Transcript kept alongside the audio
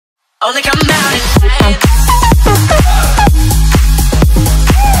Only come out at night.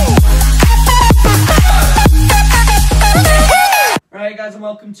 Right guys, and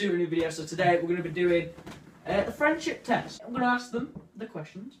welcome to a new video. So today we're going to be doing the friendship test. I'm going to ask them the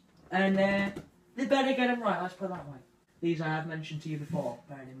questions and they better get them right, let's put it that way. These I have mentioned to you before,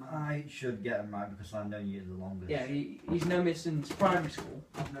 bearing in mind. I should get them right because I've known you the longest. Yeah, he's known me since primary school,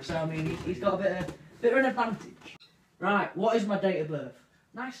 so I mean he's got a bit of an advantage. Right, what is my date of birth?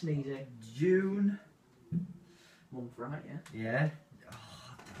 Nice and easy. June. Month, right, yeah? Yeah.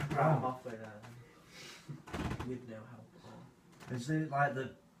 Right, I'm halfway there. With no help. Is it like the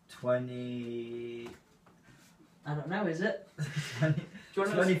 20... I don't know, is it?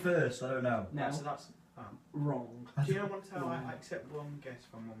 21st, I don't know. No. So that's Wrong. do you know what I accept one guess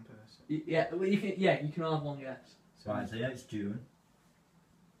from one person? Yeah, well, you can all have one guess. Right, so yeah, it's June.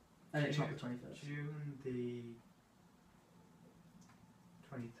 And it's not the 21st. June the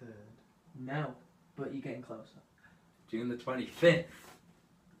 23rd. No, but you're getting closer. June the 25th.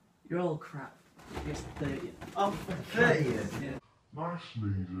 You're all crap. It's the 30th. Oh, 30th? Yeah. Nice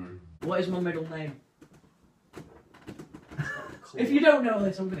lady. What is my middle name? If you don't know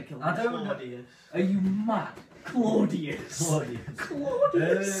this, I'm gonna kill you. I don't know. Claudius. Are you mad? Claudius. Claudius.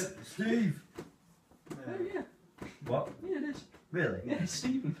 Claudius. Steve. Oh yeah. What? Yeah, it is. Really? Yeah, it's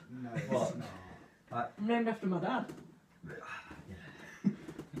Stephen. No, What? it's not. I'm named after my dad.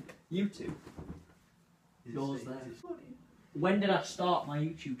 You two. Is it Yours Steve? there. Is it Steve? When did I start my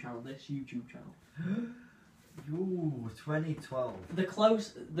YouTube channel? This YouTube channel. Ooh, 2012. The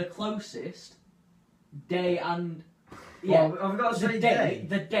closest day and yeah. Well, I've got to say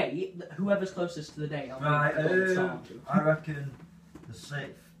The day. Whoever's closest to the day. I'll Right, make the start to. I reckon the 6th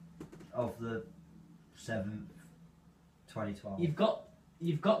of the 7th, 2012.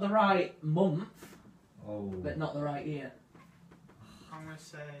 You've got the right month, Oh. but not the right year. I'm going to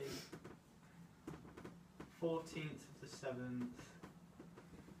say 14th of the 7th,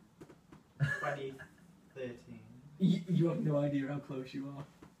 2013. You have no idea how close you are.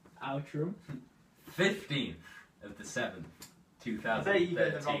 Outro. 15th of the 7th, I bet you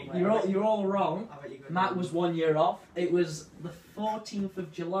got the wrong 2013. way. You're all wrong. I bet you got Matt the was wrong 1 year off. It was the 14th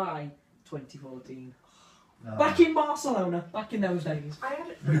of July, 2014. No. Back in Barcelona. Back in those days. I had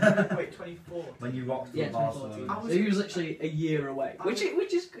it. Wait, 24. When you rocked Yeah, the 2014. Barcelona. So he was literally a year away, I which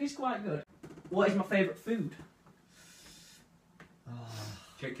is quite good. What is my favourite food? Oh,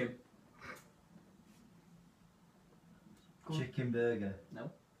 Chicken. Go on. chicken burger.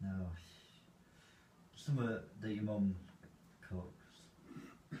 No. No. Something that your mum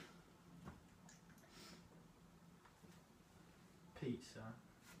cooks. Pizza.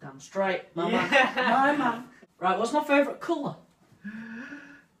 Damn straight, my Yeah. man. My man. Right, what's my favourite colour?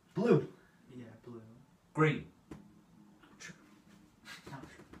 Blue. Yeah, blue. Green.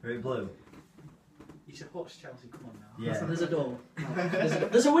 Very blue. You supports Chelsea, come on now. Yeah. There's a door.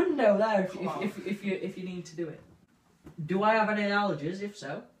 There's a window there if you need to do it. Do I have any allergies? If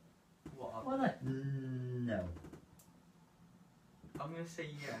so, What? what are they? No. I'm going to say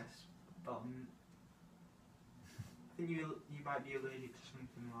yes, but I think you might be allergic to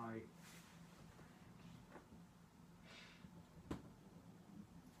something like...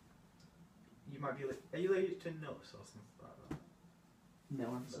 You might be... Are you allergic to nuts or something like that?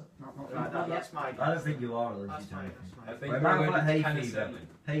 No answer. Not Right, yet. that's my guess. I don't think you are allergic That's to my, anything. that's I my think Wait, we're mine allergic like to hay fever. penicillin.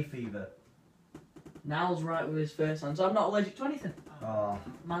 Hay fever. Niall's right with his first answer. I'm not allergic to anything. Oh,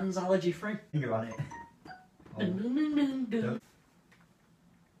 Man's allergy free. finger on it.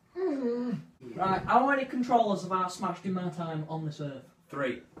 Right, how many controllers have I smashed in my time on this earth?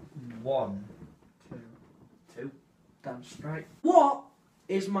 3. 1. Two. Damn straight. What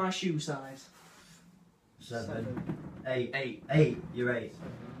is my shoe size? 7. 8. 8. 8. You're 8.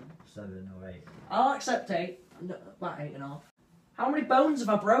 7 or 8. I'll accept 8. No, about 8.5. How many bones have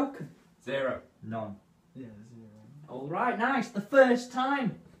I broken? 0. None. Yeah, 0. Alright, nice. The first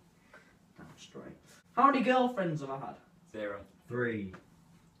time. Damn straight. How many girlfriends have I had? 0. 3.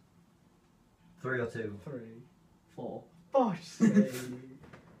 3 or 2. 3. 4. Oh,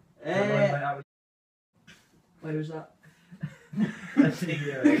 Where was that?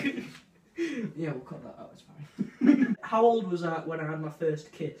 You're 8. Yeah, we'll cut that out, it's fine. How old was I when I had my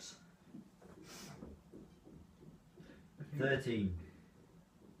first kiss? 13.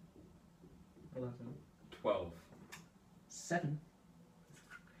 11. 12. 7.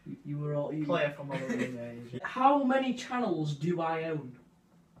 You were all... You... Player from all over the age. How many channels do I own?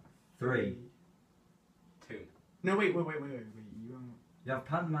 3. 2. No, wait. You own... You have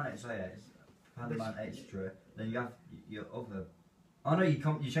Pandaman Extra. Pandaman Extra. Then you have your other. Oh no, you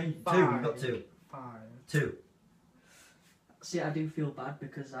changed 2. You've got 2. 5. 2. See, I do feel bad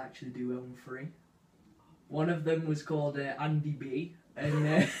because I actually do own 3. One of them was called Andy B.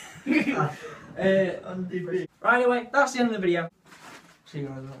 And Andy B. right, anyway, that's the end of the video. See you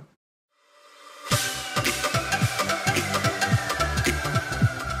guys later.